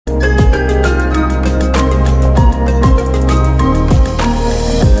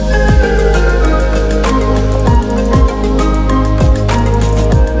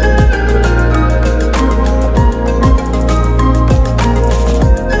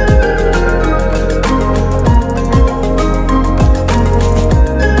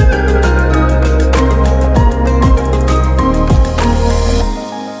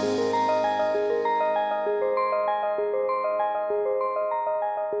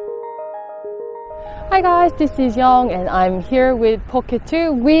Hi guys, this is Young and I'm here with Pocket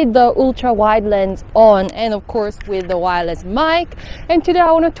 2 with the ultra wide lens on and of course with the wireless mic. And today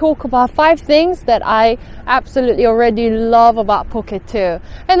I want to talk about 5 things that I absolutely already love about Pocket 2.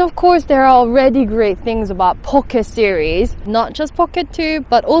 And of course there are already great things about Pocket series, not just Pocket 2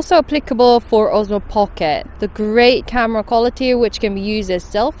 but also applicable for Osmo Pocket. The great camera quality which can be used as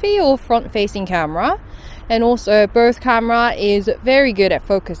selfie or front facing camera. And also both camera is very good at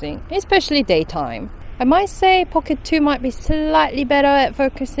focusing, especially daytime. I might say Pocket 2 might be slightly better at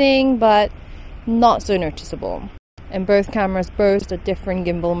focusing, but not so noticeable. And both cameras boast a different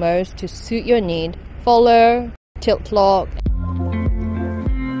gimbal modes to suit your need. Follow, tilt lock,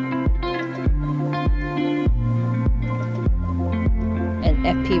 and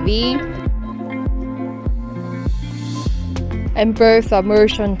FPV. And both are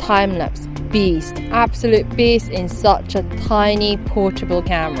motion time-lapse. Beast, absolute beast in such a tiny portable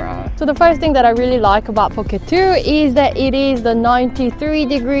camera. So the first thing that I really like about Pocket 2 is that it is the 93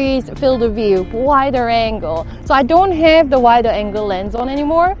 degrees field of view, wider angle. So I don't have the wider angle lens on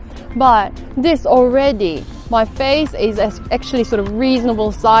anymore, but this already, my face is actually sort of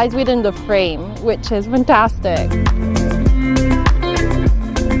reasonable size within the frame, which is fantastic.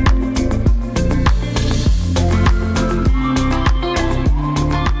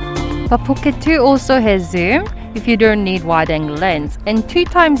 But Pocket 2 also has zoom if you don't need wide-angle lens, and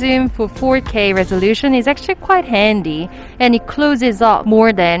 2x zoom for 4K resolution is actually quite handy, and it closes up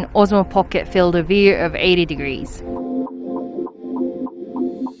more than Osmo Pocket field of view of 80 degrees.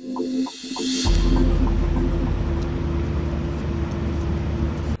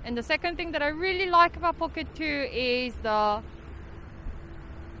 And the second thing that I really like about Pocket 2 is the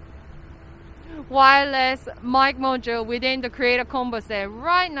wireless mic module within the creator combo set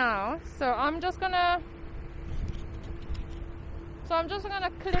right now. So I'm just gonna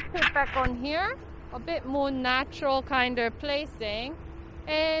clip it back on here, a bit more natural kind of placing.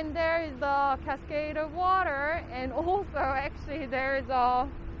 And there is the cascade of water, and also actually there is a,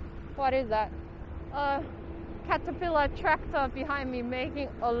 what is that, a caterpillar tractor behind me making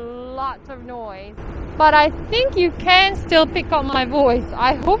a lot of noise, but I think you can still pick up my voice.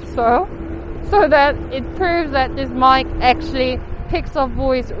 I hope so. So that it proves that this mic actually picks up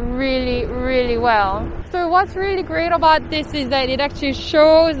voice really, really well. So what's really great about this is that it actually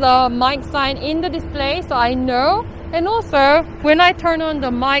shows the mic sign in the display, so I know. And also, when I turn on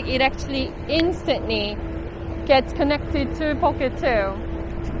the mic, it actually instantly gets connected to Pocket 2.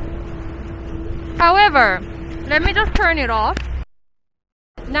 However, let me just turn it off.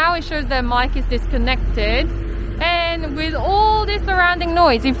 Now it shows that mic is disconnected. And with all this surrounding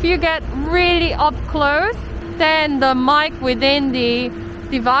noise, if you get really up close, then the mic within the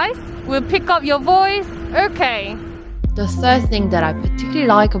device will pick up your voice. Okay. The third thing that I particularly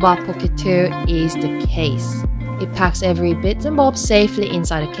like about Pocket 2 is the case. It packs every bits and bobs safely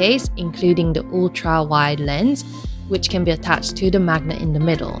inside a case, including the ultra wide lens, which can be attached to the magnet in the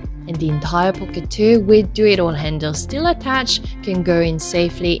middle. And the entire Pocket 2 with do-it-all handle still attached can go in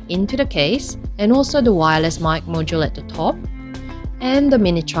safely into the case, and also the wireless mic module at the top and the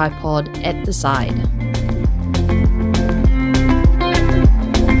mini tripod at the side.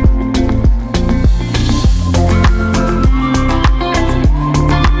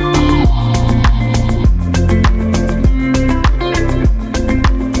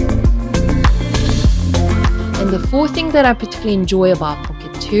 And the fourth thing that I particularly enjoy about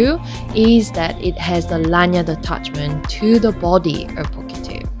Pocket 2 is that it has the lanyard attachment to the body of Pocket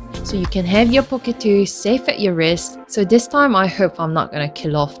 2. So you can have your Pocket 2 safe at your wrist. So this time I hope I'm not going to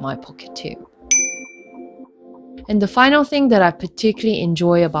kill off my Pocket 2. And the final thing that I particularly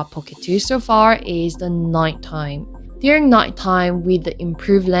enjoy about Pocket 2 so far is the nighttime. During nighttime with the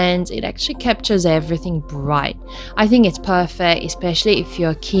improved lens, it actually captures everything bright. I think it's perfect, especially if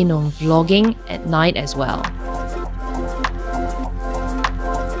you're keen on vlogging at night as well.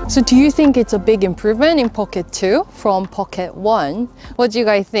 So do you think it's a big improvement in Pocket 2 from Pocket 1? What do you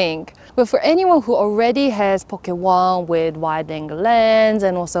guys think? But for anyone who already has Pocket 1 with wide-angle lens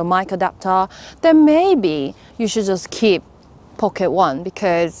and also mic adapter, then maybe you should just keep Pocket 1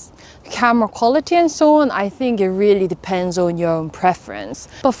 because camera quality and so on, I think it really depends on your own preference.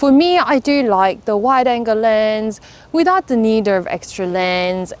 But for me, I do like the wide-angle lens without the need of extra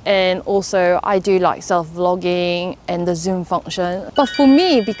lens, and also I do like self-vlogging and the zoom function. But for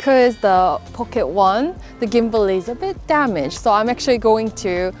me, because the Pocket 1, the gimbal is a bit damaged, so I'm actually going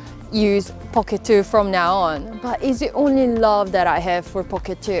to use Pocket 2 from now on. But is it only love that I have for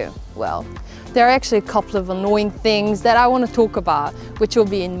Pocket 2? Well, there are actually a couple of annoying things that I want to talk about, which will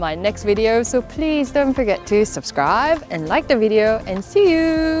be in my next video. So please don't forget to subscribe and like the video, and see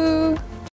you!